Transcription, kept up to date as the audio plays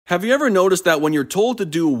Have you ever noticed that when you're told to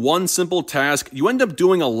do one simple task, you end up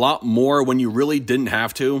doing a lot more when you really didn't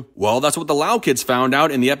have to? Well, that's what the Loud kids found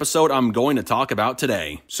out in the episode I'm going to talk about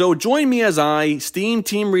today. So join me as I,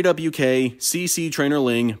 SteamTeamRedubUK, CC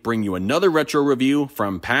Trainor-Ling, bring you another retro review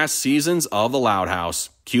from past seasons of the Loud House.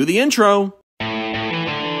 Cue the intro!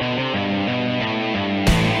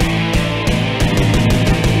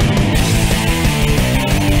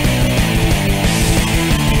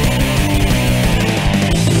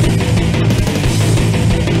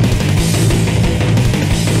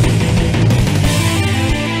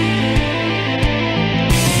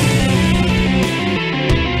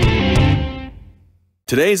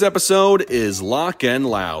 Today's episode is Lock and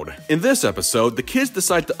Loud. In this episode, the kids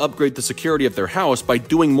decide to upgrade the security of their house by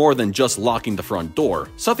doing more than just locking the front door,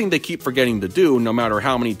 something they keep forgetting to do no matter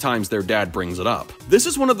how many times their dad brings it up. This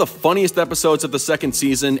is one of the funniest episodes of the second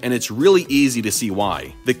season, and it's really easy to see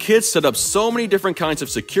why. The kids set up so many different kinds of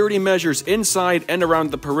security measures inside and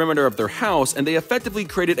around the perimeter of their house, and they effectively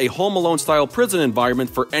created a Home Alone-style prison environment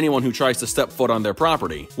for anyone who tries to step foot on their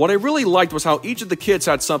property. What I really liked was how each of the kids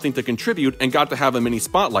had something to contribute and got to have a mini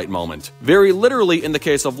spotlight moment. Very literally in the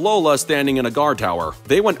case of Lola standing in a guard tower.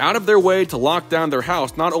 They went out of their way to lock down their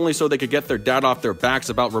house not only so they could get their dad off their backs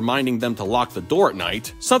about reminding them to lock the door at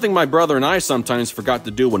night, something my brother and I sometimes forgot to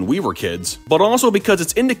do when we were kids, but also because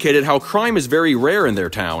it's indicated how crime is very rare in their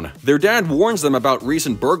town. Their dad warns them about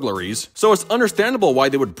recent burglaries, so it's understandable why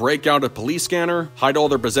they would break out a police scanner, hide all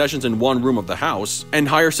their possessions in one room of the house, and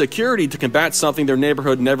hire security to combat something their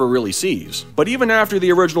neighborhood never really sees. But even after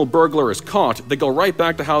the original burglar is caught, they go right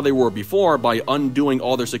back to how they were before by undoing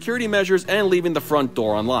all their security measures and leaving the front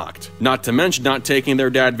door unlocked. Not to mention not taking their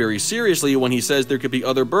dad very seriously when he says there could be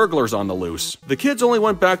other burglars on the loose. The kids only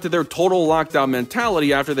went back to their total lockdown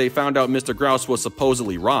mentality after they found out Mr. Grouse was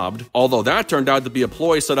supposedly robbed, although that turned out to be a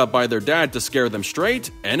ploy set up by their dad to scare them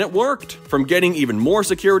straight, and it worked. From getting even more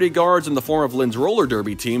security guards in the form of Lynn's roller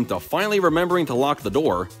derby team to finally remembering to lock the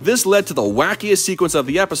door, this led to the wackiest sequence of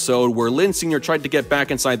the episode where Lynn Sr. tried to get back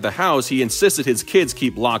inside the house he insisted his kids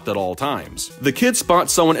keep locked at all times. The kids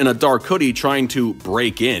spot someone in a dark hoodie trying to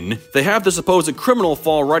break in. They have the supposed criminal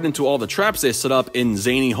fall right into all the traps they set up in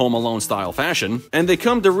zany Home Alone style fashion, and they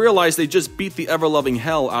come to realize they just beat the ever-loving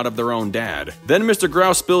hell out of their own dad. Then Mr.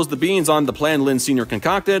 Grouse spills the beans on the plan Lynn Sr.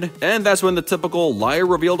 concocted, and that's when the typical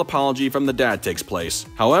liar-revealed apology from the dad takes place.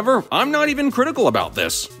 However, I'm not even critical about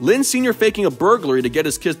this. Lynn Sr. faking a burglary to get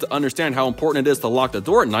his kids to understand how important it is to lock the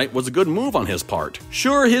door at night was a good move on his part.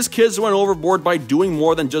 Sure, his kids went overboard by doing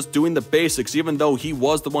more than just doing the basics, even though he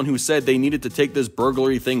was the one who said they needed to take this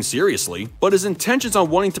burglary thing seriously, but his intentions on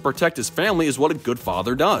wanting to protect his family is what a good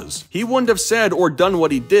father does. He wouldn't have said or done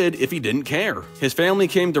what he did if he didn't care. His family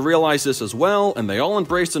came to realize this as well, and they all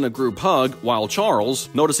embraced in a group hug, while Charles,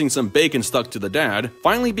 noticing some bacon stuck to the dad,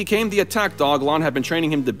 finally became the attack dog Lon had been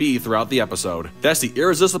training him to be throughout the episode. That's the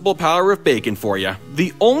irresistible power of bacon for you.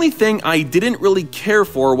 The only thing I didn't really care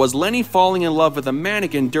for was Lenny falling in love with a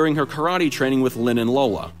mannequin during her karate training with Lynn and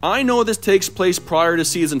Lola. I know this takes place prior to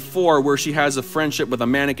season 4 where she has a friendship with a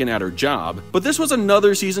mannequin at her job, but this was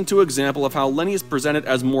another season 2 example of how Lenny is presented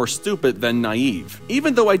as more stupid than naive.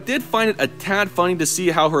 Even though I did find it a tad funny to see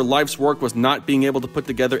how her life's work was not being able to put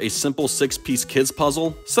together a simple 6-piece kids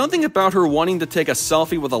puzzle, something about her wanting to take a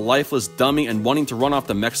selfie with a lifeless dummy and wanting to run off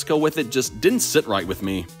to Mexico with it just didn't sit right with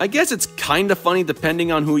me. I guess it's kinda funny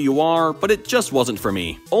depending on who you are, but it just wasn't for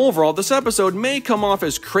me. Overall, this episode may come off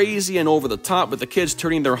as crazy and over the top with the kids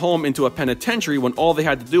turning their home into a penitentiary when all they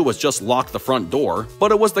had to do was just lock the front door,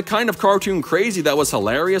 but it was the kind of cartoon crazy that was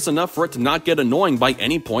hilarious enough for it to not get annoying by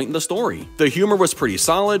any point in the story. The humor was pretty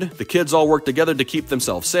solid, the kids all worked together to keep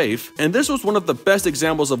themselves safe, and this was one of the best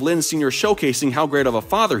examples of Lynn Sr. showcasing how great of a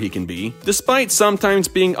father he can be, despite sometimes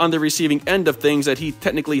being on the receiving end of things that he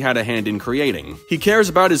technically had a hand in creating. He cares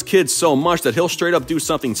about his kids so much that he'll straight up do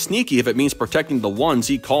something sneaky if it means protecting the ones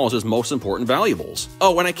he calls his most important valuables.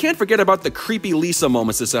 Oh, and I can't forget about the creepy Lisa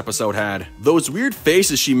moments this episode had. Those weird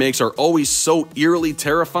faces she makes are always so eerily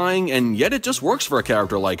terrifying, and yet it just works for a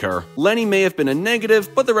character like her. Lenny may have been a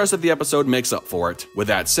negative, but the rest of the episode makes up for it. With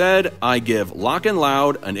that said, I give Lock and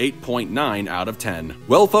Loud an 8.9 out of 10.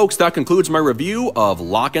 Well folks, that concludes my review of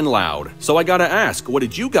Lock and Loud. So I gotta ask, what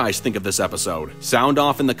did you guys think of this episode? Sound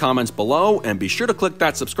off in the comments below, and be sure to click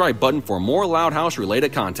that subscribe button for more Loud House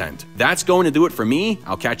related content. That's going to do it for me.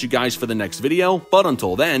 I'll catch you guys for the next video, but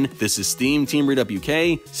until then, this is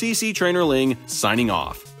SteamTeamRedubUK, CC Trainor-Ling, signing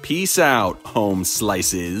off. Peace out, home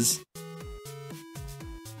slices.